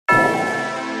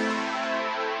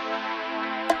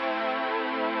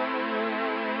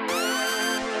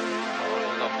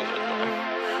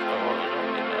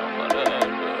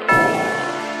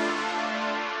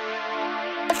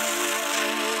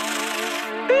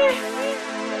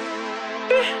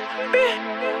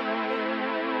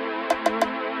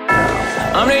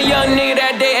I'm the young nigga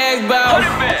that they ask about.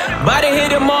 Bout to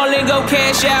hit them all and go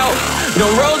cash out. No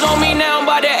rolls on me now, I'm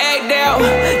bout to act out.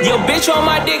 Yo, bitch on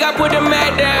my dick, I put the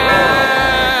mat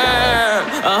down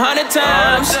 100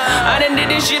 times. I done did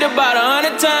this shit about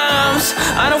 100 times.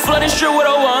 I done flooded the strip with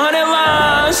over 100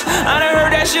 lines. I done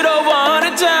heard that shit over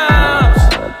 100 times.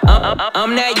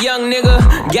 I'm that young nigga,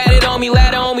 got it on me,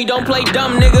 ladder on me, don't play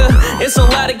dumb nigga. It's a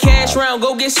lot of cash round,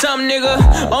 go get some nigga.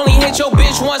 Only hit your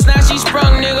bitch once, now she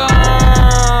sprung nigga.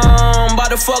 Bout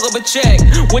to fuck up a check.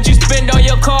 What you spend on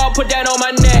your car, put that on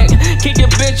my neck. Kick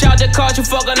your bitch out the car, you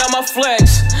fucking on my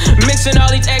flex. Mixing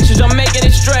all these extras, I'm making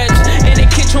it stretch. In the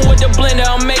kitchen with the blender,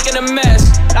 I'm making a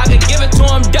mess. I could give it to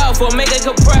him duffel, make it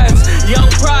compress. Young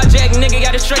project, nigga,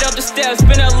 got it straight up the steps.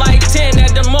 Spin it like 10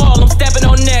 at the mall, I'm stepping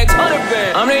on next.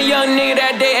 I'm the young nigga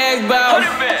that they ask about.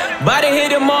 Bout to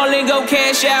hit them all and go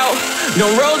cash out. No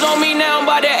rolls on me now, I'm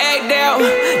bout to act out.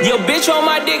 Yo, bitch on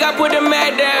my dick, I put the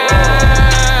mat down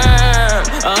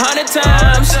 100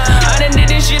 times. I done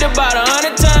did this shit about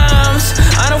 100 times.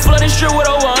 I done flooded the strip with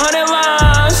over 100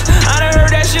 lines. I done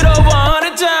heard that shit over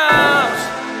 100 times.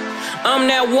 I'm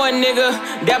that one nigga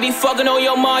that be fucking on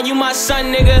your mom, you my son,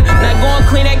 nigga. Now go and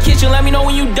clean that kitchen, let me know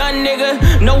when you done, nigga.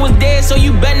 Know what's dead, so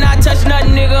you better not touch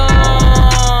nothing, nigga.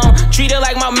 Treat her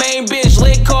like my main bitch,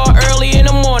 lit car early in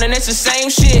the morning, that's the same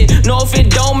shit. No, if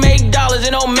it don't make dollars,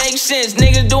 it don't make sense.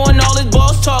 Niggas doing all this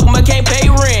boss talking, but can't pay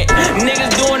rent.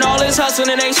 Niggas doing all this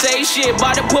hustling and they say shit.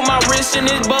 Bout to put my wrist in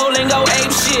this bowl and go ape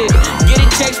shit. Get a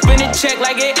check, spin a check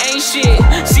like it ain't shit.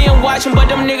 See him watching, but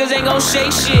them niggas ain't gon'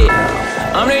 shake shit.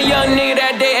 I'm the young nigga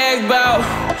that they ask about.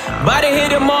 Bout to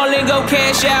hit them all and go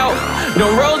cash out.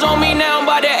 No rolls on me now, I'm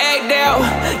bout to act out.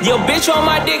 Yo, bitch on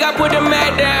my dick, I put the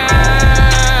mat down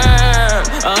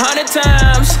 100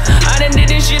 times. I done did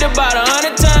this shit about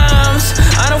 100 times.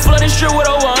 I done flooded the strip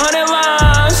with over 100